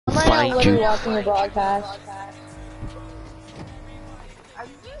find you. Watching the broadcast.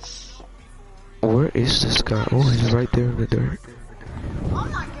 Where is this guy? Oh, he's right there in the dirt.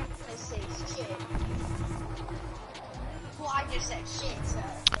 I'm not gonna say shit. Well, I just said shit, so.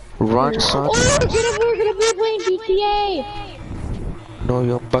 Run, son. Oh, we're gonna be playing GTA. No,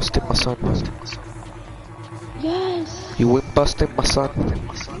 you're busting my son. Yes. You went busting my son. You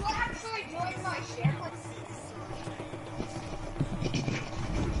actually joined my share with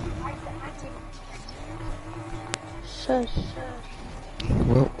Shush.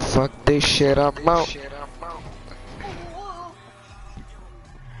 Well, fuck this shit, I'm out.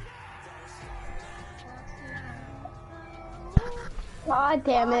 God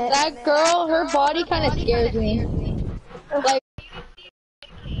damn it. That girl, her body kind of scares me. Like,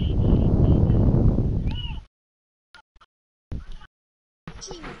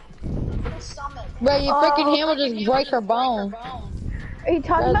 bro, your freaking hand will just break her bone. Are you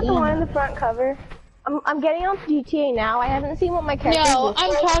talking about the one in the front cover? I'm getting on GTA now. I haven't seen what my character is. No,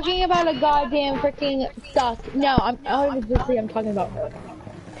 I'm talking about a goddamn freaking stuck. No, I'm talking about her.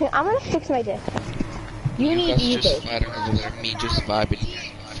 Okay, I'm gonna fix my disc. You need to use it. Me just vibing.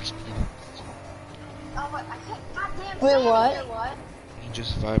 Wait, what? Me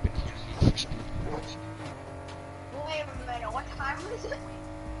just vibing. Wait a minute, what time is it?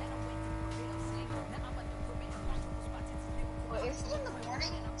 Wait, is it in the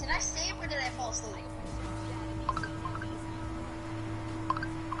morning? Did I stay up or did I fall asleep?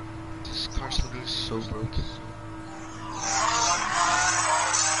 This car's looking so broken.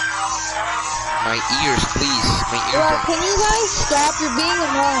 My ears, please. My ears Bro, are... can you guys stop? You're being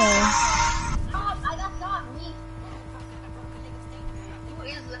annoying. That's not me. Who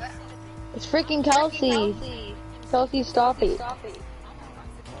is that? It's freaking Kelsey. Kelsey, stop it.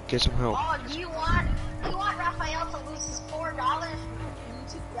 Get some help. Oh, do you want Rafael to lose his $4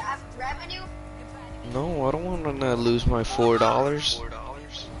 YouTube revenue? No, I don't want to lose my $4.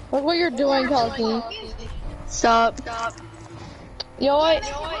 Look what you're doing, Kelsey. Stop. You know what?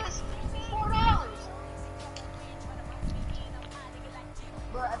 $4.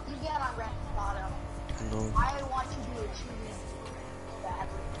 Bro, if you get on Grand Theft Auto, No. I want you to achieve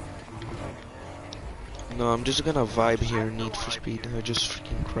badly. No, I'm just gonna vibe here, Need for Speed. I just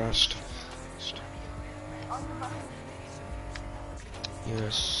freaking crashed.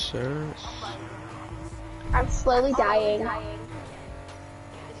 Yes, sir. I'm slowly dying. It's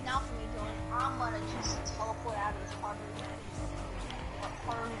now for me, Dylan. I'm gonna just teleport out of this party.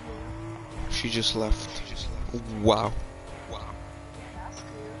 She just left. Wow. That's good.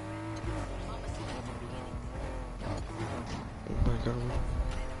 Oh my god.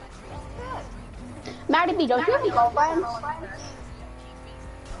 Maddie B, don't you have any girlfriends?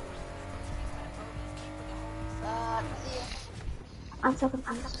 I'm so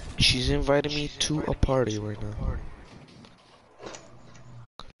confused. She's inviting me to a party right now.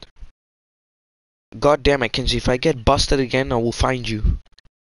 God damn it, Kenzie, if I get busted again, I will find you.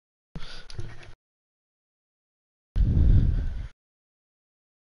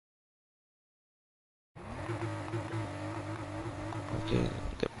 Okay,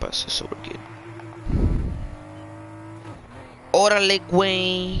 get busted, so we're good. Órale,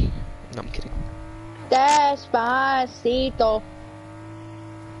 güey. No, I'm kidding. Despacito.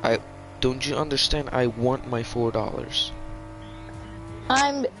 Don't you understand? I want my $4.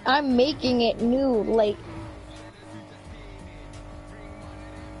 I'm making it new, like.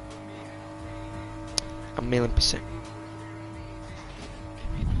 A million%.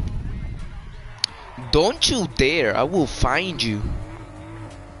 Don't you dare! I will find you.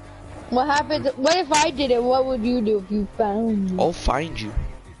 What happened? What if I did it? What would you do if you found me? I'll find you.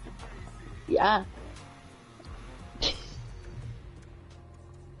 Yeah.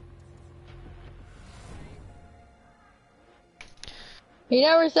 He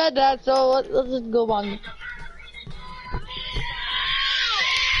never said that, so let's just go on.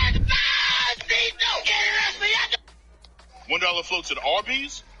 $1 floats at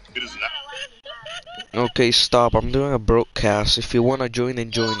Arby's? It is not. Okay, stop. I'm doing a broadcast. If you wanna join,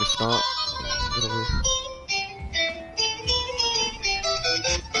 then join. If not,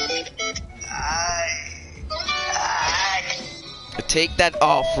 take that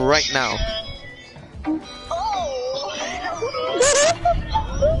off right now.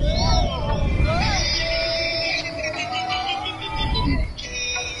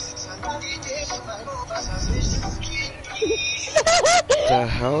 The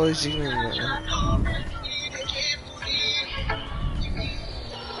hell is even that?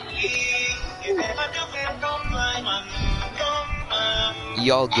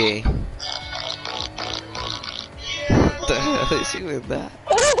 Y'all gay. What the hell is even that?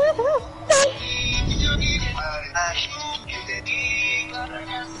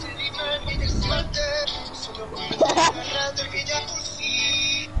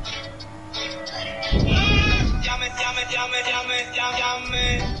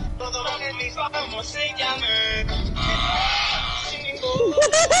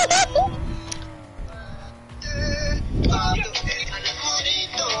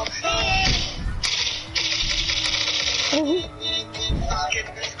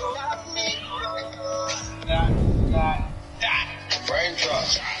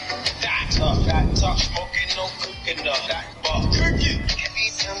 Raindrops. That talk, smoking, no cooking up. That ball. Give me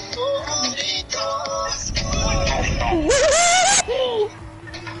some burritos.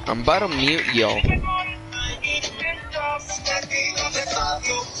 I'm about to mute y'all.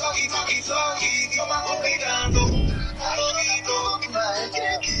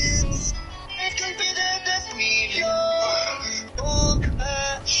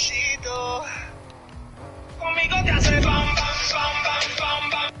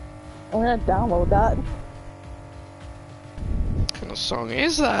 I'm gonna download that. What kind of song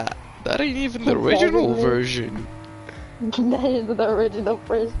is that? That ain't even the original version. That is the original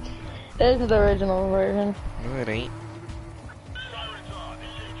first. That is the original version. No, it ain't.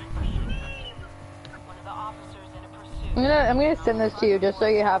 I'm gonna send this to you just so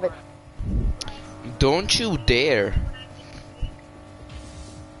you have it. Don't you dare.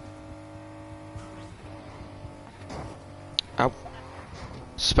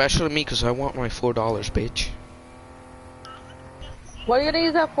 Especially me, because I want my $4, bitch. What are you gonna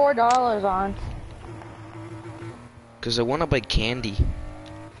use that $4 on? Because I want to buy candy.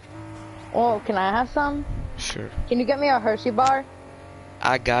 Oh, can I have some? Sure. Can you get me a Hershey bar?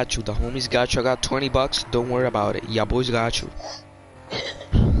 I got you. The homies got you. I got $20. Don't worry about it. Yeah, boys got you.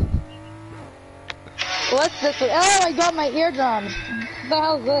 What's this? Oh, I got my eardrums. What the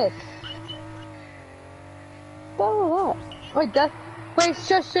hell is this? What the hell is that? Wait, that's... Wait,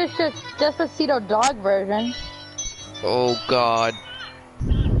 shush. Despacito dog version. Oh, God.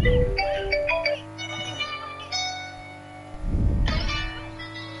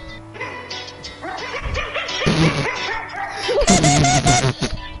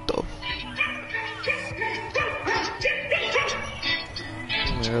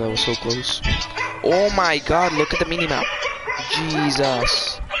 Yeah, that was so close. Oh my God, look at the minimap.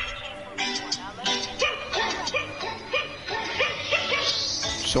 Jesus.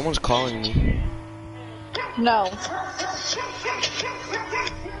 Someone's calling me. No.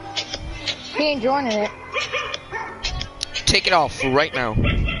 He ain't joining it. Take it off right now.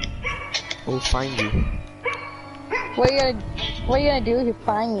 We'll find you. What are you gonna do if you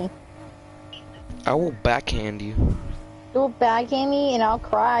find me? I will backhand you. You'll backhand me and I'll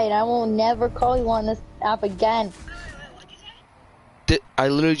cry and I will never call you on this app again. I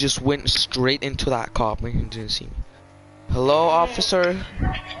literally just went straight into that cop. He didn't see me. Hello, officer.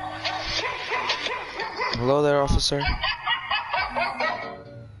 Hello there, officer.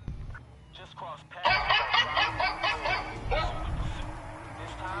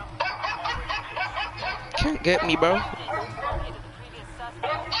 Can't get me, bro.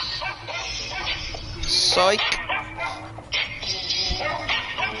 Psych.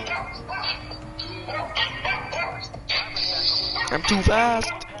 I'm too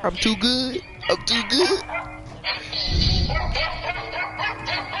fast. I'm too good. I'm too good.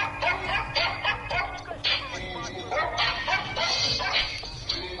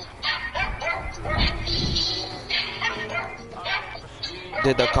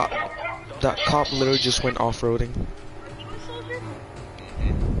 Did that cop literally just went off-roading.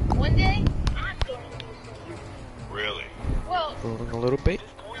 One day, Really? well, Rolling a little bit.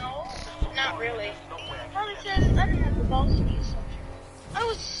 no, not really. Father says I didn't have the balls to be a soldier. I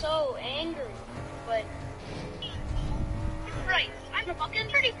was so angry, but right, I'm a fucking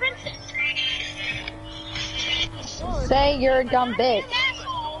pretty princess. Say you're a dumb bitch.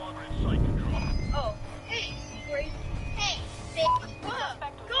 Oh, hey, Grace. Hey, bitch.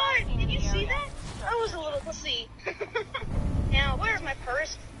 God, did you see that? I was a little pussy. Now, where's my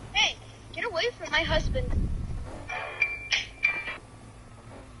purse? Hey, get away from my husband.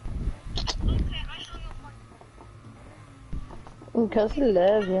 Because he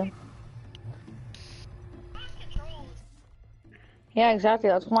loves you. Yeah, exactly.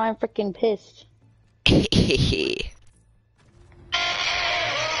 That's why I'm freaking pissed.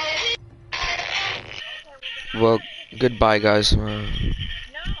 Well, goodbye, guys.